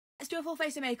Let's do a full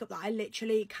face of makeup that I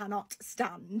literally cannot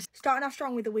stand. Starting off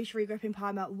strong with the Weesh Regripping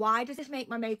Primer. Why does this make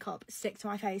my makeup stick to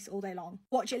my face all day long?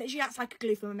 Watch, it literally acts like a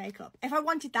glue for my makeup. If I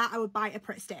wanted that, I would buy a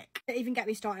Pritt stick. Don't even get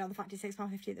me started on the fact it's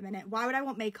 £6.50 at the minute. Why would I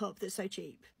want makeup that's so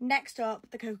cheap? Next up,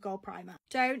 the Cocoa Gold Primer.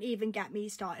 Don't even get me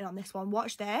started on this one.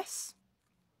 Watch this.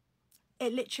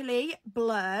 It literally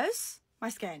blurs my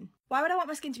skin. Why would I want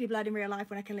my skin to be blurred in real life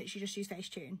when I can literally just use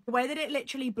Facetune? The way that it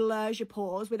literally blurs your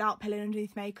pores without peeling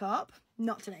underneath makeup,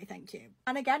 not today, thank you.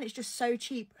 And again, it's just so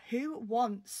cheap. Who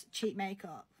wants cheap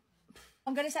makeup?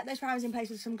 I'm going to set those primers in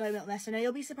place with some Glow Milk Mist. I know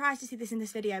you'll be surprised to see this in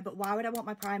this video, but why would I want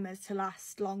my primers to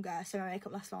last longer so my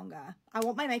makeup lasts longer? I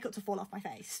want my makeup to fall off my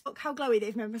face. Look how glowy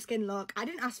they've made my skin look. I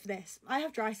didn't ask for this. I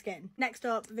have dry skin. Next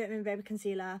up, Vitamin Baby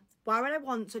Concealer. Why would I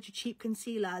want such a cheap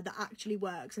concealer that actually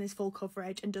works and is full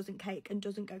coverage and doesn't cake and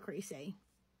doesn't go creasy?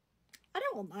 I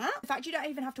don't want that. In fact, you don't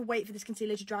even have to wait for this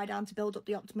concealer to dry down to build up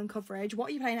the optimum coverage. What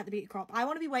are you playing at the Beauty Crop? I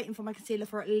want to be waiting for my concealer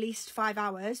for at least 5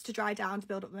 hours to dry down to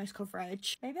build up the most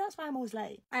coverage. Maybe that's why I'm always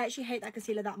late. I actually hate that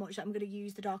concealer that much that I'm going to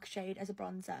use the darker shade as a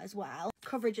bronzer as well.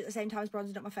 Coverage at the same time as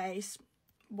bronzing up my face.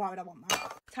 Why would I want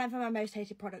that? Time for my most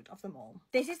hated product of them all.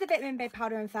 This is the Vitamin Babe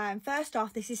Powder and Firm. First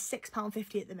off, this is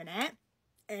 £6.50 at the minute.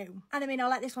 Ew. And I mean, I'll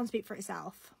let this one speak for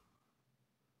itself.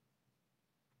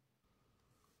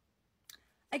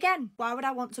 Again, why would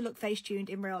I want to look face-tuned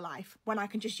in real life when I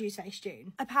can just use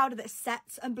Facetune? A powder that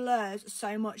sets and blurs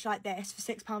so much like this for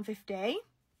 £6.50?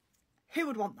 Who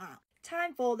would want that?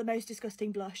 Time for the most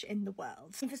disgusting blush in the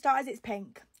world. And for starters, it's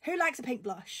pink. Who likes a pink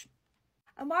blush?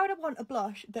 And why would I want a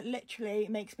blush that literally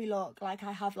makes me look like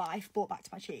I have life brought back to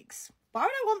my cheeks? Why would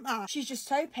I want that? She's just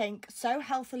so pink, so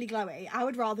healthily glowy. I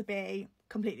would rather be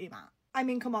completely matte. I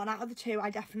mean, come on, out of the two, I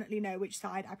definitely know which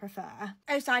side I prefer.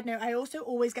 Oh, side note, I also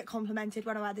always get complimented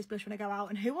when I wear this blush when I go out,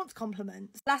 and who wants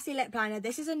compliments? Lastly, lip liner.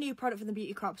 This is a new product from the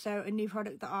Beauty Crop, so a new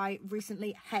product that I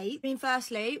recently hate. I mean,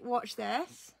 firstly, watch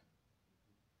this.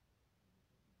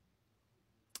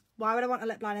 Why would I want a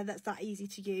lip liner that's that easy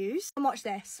to use? And watch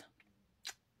this.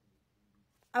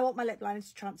 I want my lip liner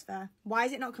to transfer. Why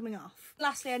is it not coming off?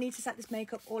 Lastly, I need to set this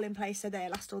makeup all in place so they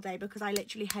last all day because I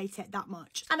literally hate it that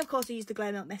much. And of course, I use the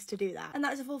Glow Milk Mist to do that. And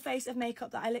that is a full face of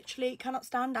makeup that I literally cannot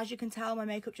stand. As you can tell, my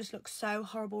makeup just looks so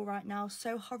horrible right now.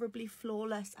 So horribly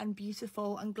flawless and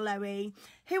beautiful and glowy.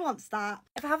 Who wants that?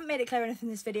 If I haven't made it clear enough in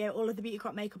this video, all of the Beauty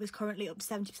Crop makeup is currently up to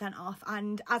 70% off.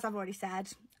 And as I've already said,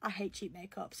 I hate cheap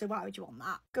makeup. So why would you want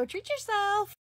that? Go treat yourself.